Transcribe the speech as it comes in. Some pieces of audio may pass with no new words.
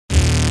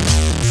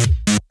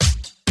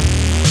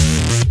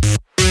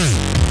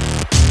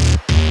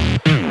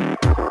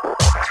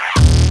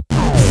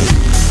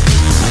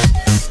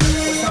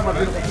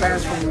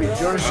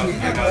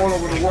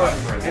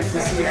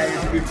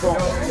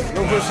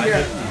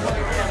here.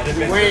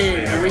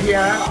 Dwayne, over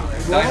here.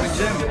 Diamond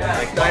Gym.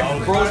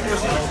 Diamond Bros.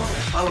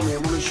 Follow me,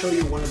 I'm going to show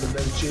you one of the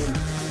best gyms.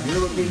 If you've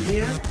never been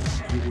here,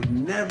 you would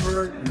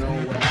never know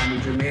what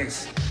Diamond Gym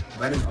is.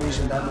 Very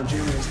patient Diamond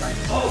Gym is like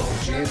the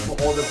gym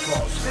for all the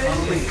pros.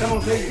 Follow me, come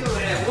on, baby.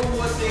 One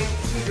more thing,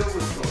 we go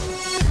with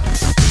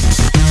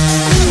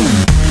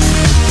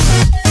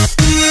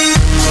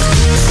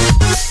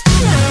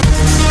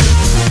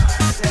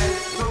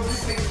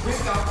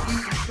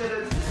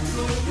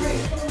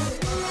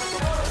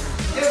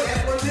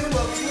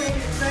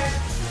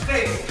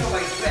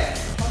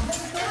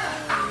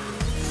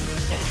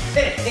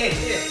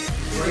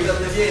bring up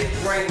the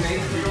brain, man.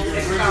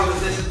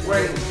 This is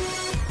brain.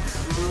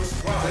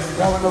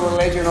 Got another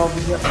legend over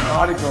here from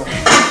Orozco.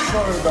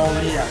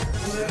 Over here.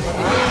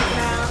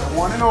 The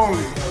one and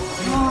only.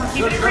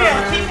 Keeping it real,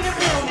 keeping it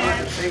real, man.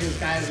 The biggest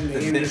guys in the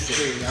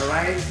industry, all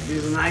right?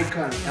 He's an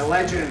icon, a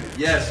legend.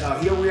 Yes. So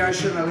here we are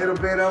shooting a little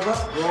bit of it.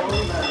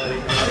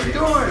 How you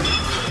doing?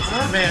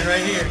 Man,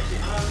 right here.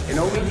 And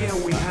over here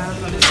we have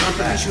the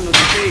competition of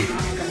the day.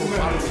 Come on,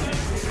 follow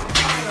me.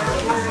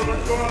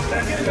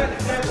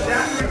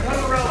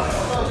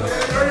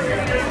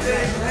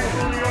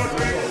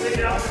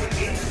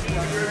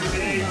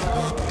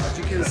 As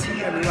you can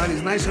see,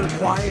 everybody's nice and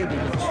quiet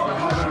because we're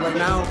having right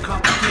now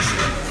competition.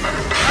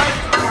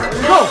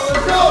 Go!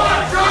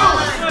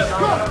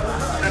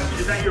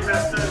 Is that your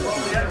best ball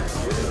yet?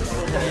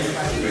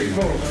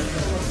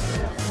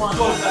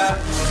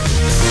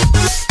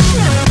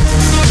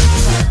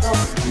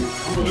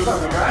 What's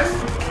up, guys?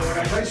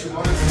 I place you,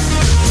 man.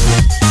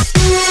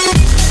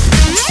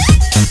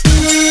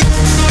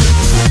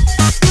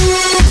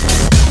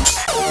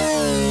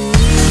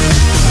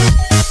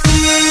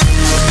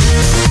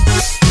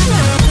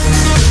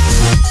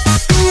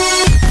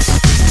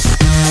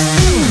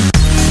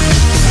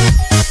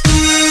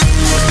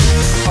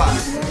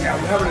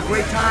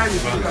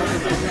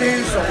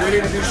 So we're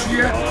in this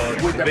year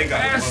with the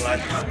best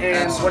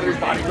and what is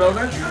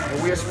bodybuilder,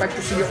 and we expect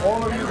to see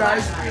all of you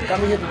guys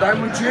coming here to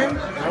Diamond Gym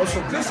and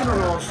also visiting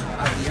us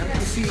at the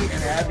MPC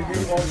and at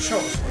the all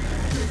shows.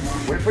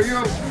 Wait for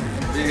you.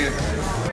 Yeah.